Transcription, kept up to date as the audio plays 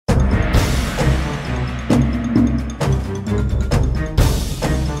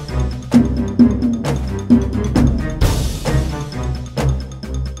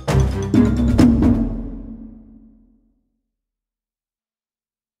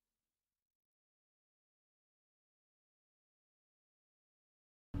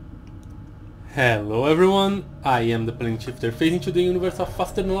Hello everyone, I am the Plane Shifter fading into the universe of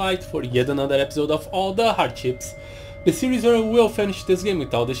Faster Than Light for yet another episode of all the Hardships, the series where we'll finish this game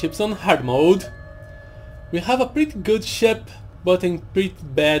with all the ships on hard mode. We have a pretty good ship, but in pretty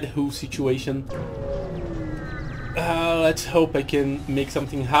bad hull situation. Let's hope I can make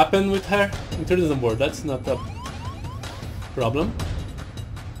something happen with her. Intrudes on board, that's not a problem.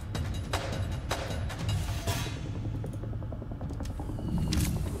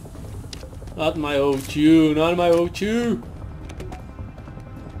 Not my O2, not my O2!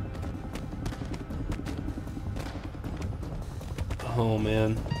 Oh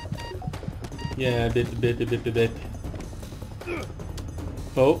man. Yeah, bit.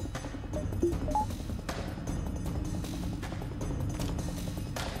 Oh.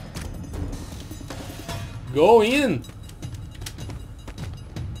 Go in!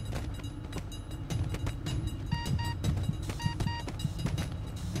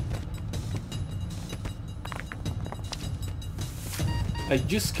 I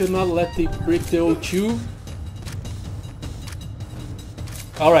just cannot let it break the O2.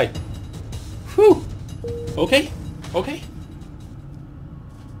 Alright. Whew! Okay, okay.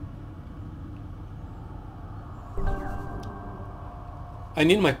 I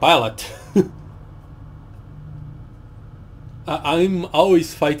need my pilot. I'm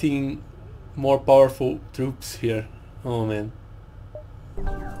always fighting more powerful troops here. Oh man.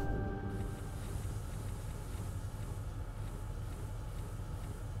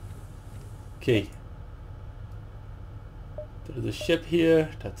 Okay. There's a ship here,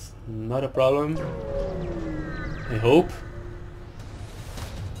 that's not a problem. I hope.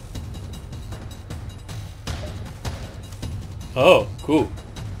 Oh, cool.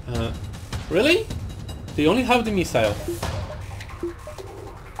 Really? They only have the missile.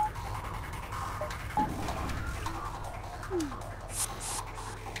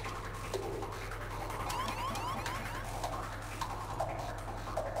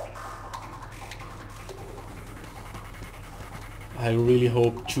 I really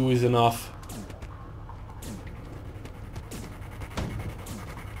hope 2 is enough.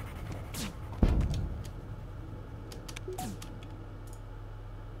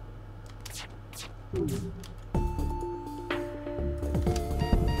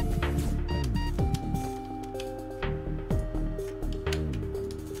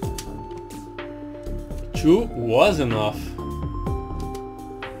 Two was enough.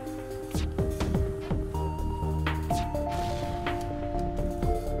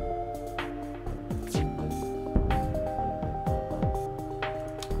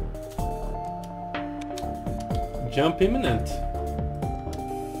 Jump imminent.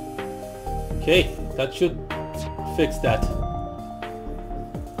 Okay, that should fix that.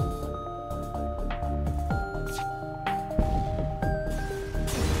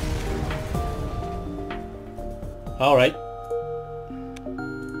 All right.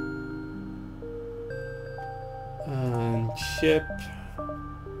 And ship.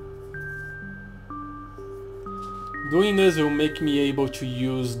 Doing this will make me able to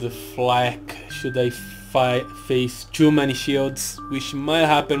use the flak should I face too many shields, which might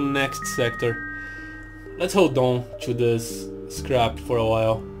happen next sector. Let's hold on to this scrap for a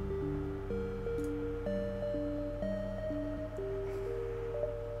while.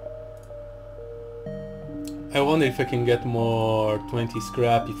 I wonder if I can get more 20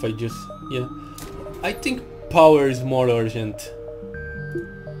 scrap if I just... yeah. I think power is more urgent.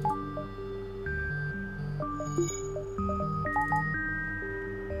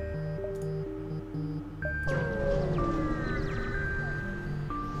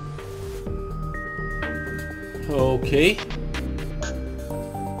 Okay.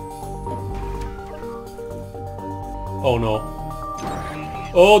 Oh no.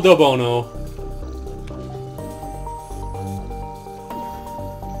 Oh, the bono.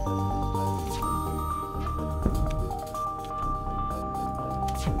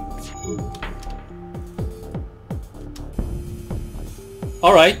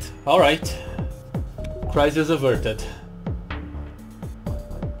 Alright. Crisis averted.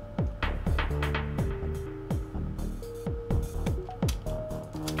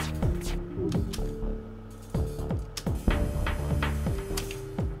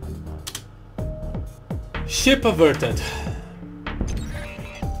 Ship averted.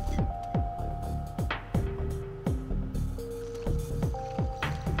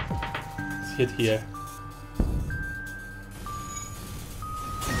 Let's hit here.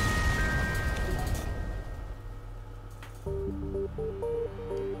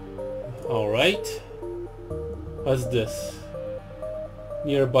 Alright. What's this?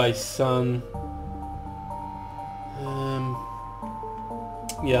 Nearby sun.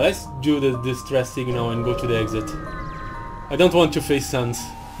 Yeah, let's do the distress signal and go to the exit. I don't want to face Suns.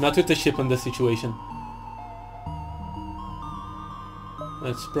 Not with the ship in this situation.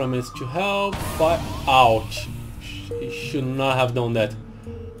 Let's promise to help, but ouch. He should not have done that.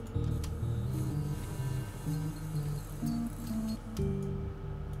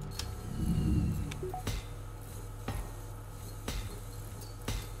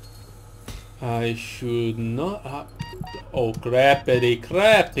 I should not have... Oh,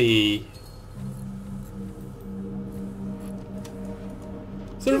 crappy.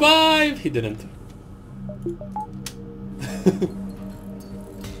 Survive! He didn't.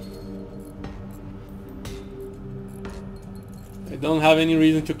 I don't have any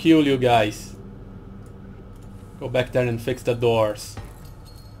reason to kill you guys. Go back there and fix the doors.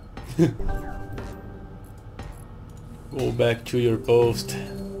 Go back to your post.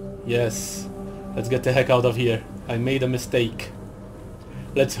 Yes. Let's get the heck out of here. I made a mistake.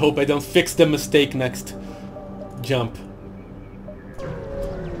 Let's hope I don't fix the mistake next jump.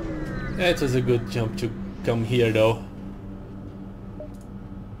 That was a good jump to come here though.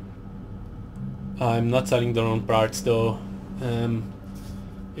 I'm not selling the wrong parts though.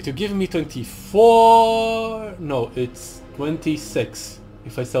 It will give me 24... No, it's 26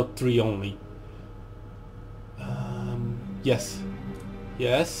 if I sell 3 only. Yes.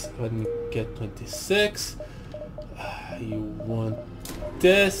 Yes, let me get 26. You want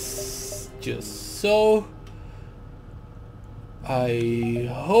this, just so. I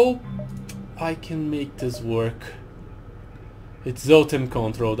hope I can make this work. It's Zoten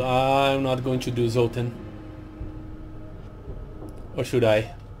controlled. I'm not going to do Zoten. Or should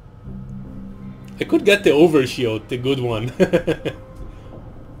I? I could get the overshield, the good one.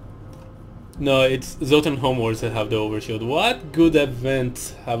 No, it's Zoten homeworlds that have the overshield. What good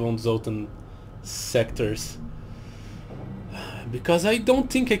events have on Zoten sectors? Because I don't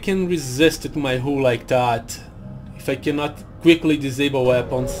think I can resist it my hull like that. If I cannot quickly disable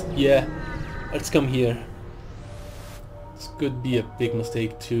weapons. Yeah, let's come here. This could be a big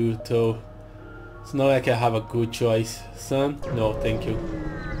mistake too, though. It's not like I have a good choice. Son? No, thank you.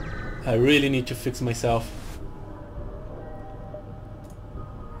 I really need to fix myself.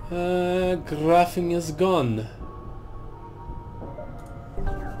 Graphing is gone.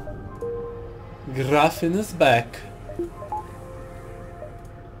 Graphing is back.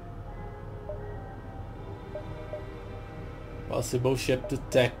 Possible ship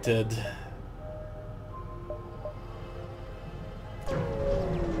detected.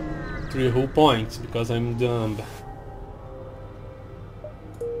 Three whole points because I'm dumb.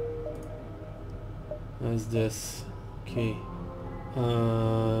 What's this? Okay.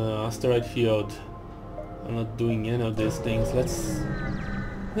 Asteroid field. I'm not doing any of these things. Let's...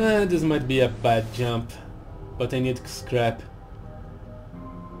 this might be a bad jump, but I need scrap.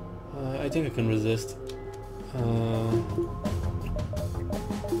 I think I can resist.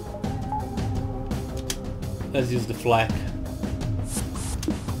 Let's use the flak.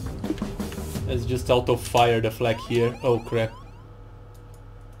 Let's just auto-fire the flak here. Oh crap.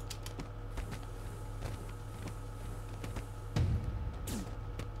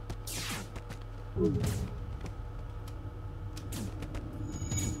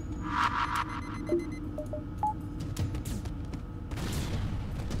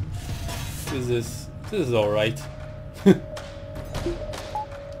 This is all right.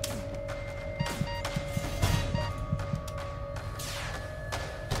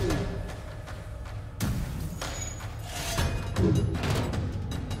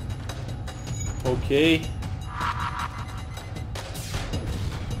 Okay.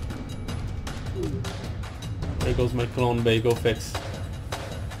 There goes my clone bay, go fix.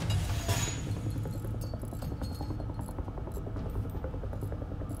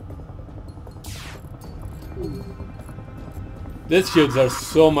 These shields are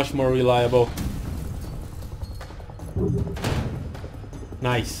so much more reliable.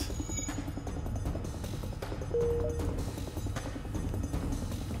 Nice.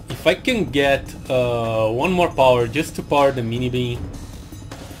 If I can get one more power just to power the mini beam.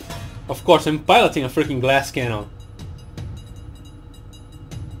 Of course, I'm piloting a freaking glass cannon.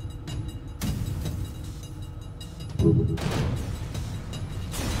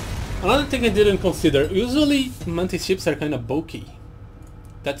 Another thing I didn't consider, usually Mantis ships are kind of bulky.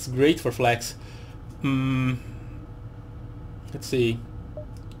 That's great for flags. Let's see.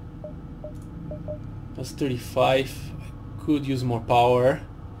 That's 35. I could use more power.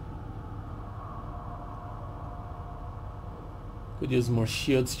 Could use more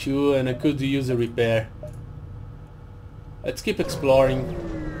shields too, and I could use a repair. Let's keep exploring.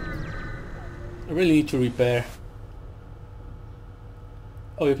 I really need to repair.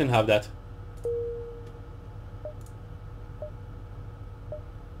 Oh, you can have that.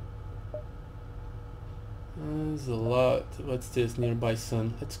 There's a lot. What's this? Nearby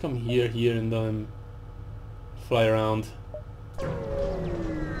sun. Let's come here, and then fly around.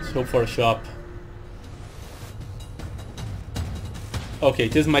 Let's hope for a shop. Okay,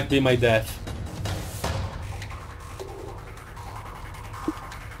 this might be my death.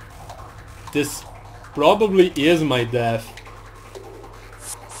 This probably is my death.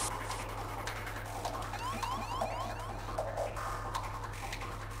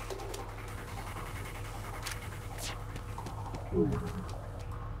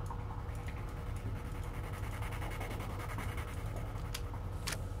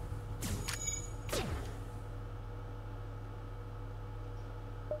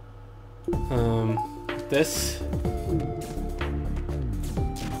 This.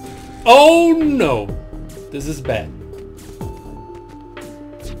 Oh no! This is bad.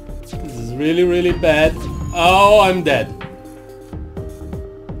 This is really, really bad. Oh, I'm dead.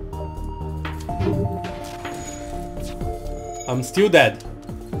 I'm still dead.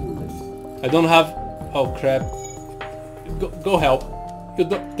 I don't have... Oh crap. Go help.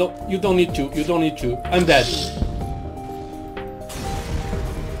 You don't need to. You don't need to. I'm dead.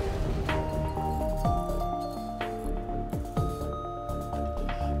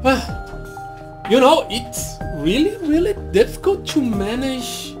 You know, it's really, really difficult to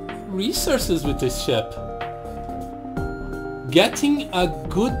manage resources with this ship. Getting a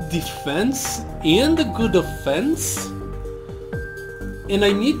good defense and a good offense, and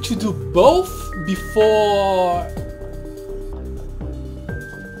I need to do both before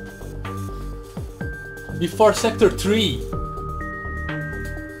Sector 3.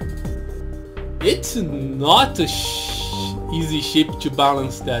 It's not a easy ship to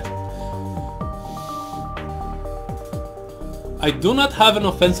balance that. I do not have an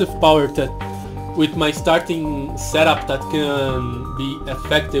offensive power that, with my starting setup, that can be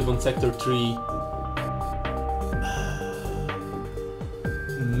effective on Sector 3.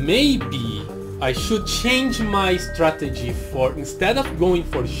 Maybe I should change my strategy for, instead of going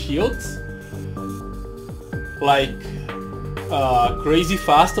for shields, like crazy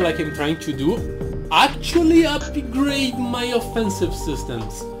fast like I'm trying to do, actually upgrade my offensive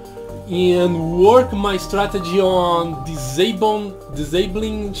systems and work my strategy on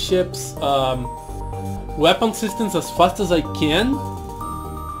disabling ships' weapon systems as fast as I can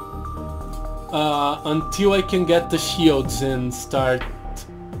until I can get the shields and start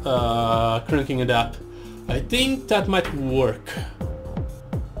cranking it up. I think that might work.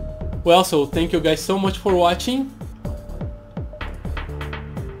 Well, so thank you guys so much for watching.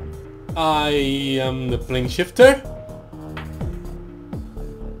 I am the plane shifter.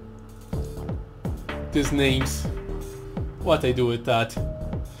 These names, what I do with that,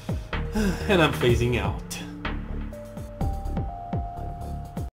 and I'm phasing out.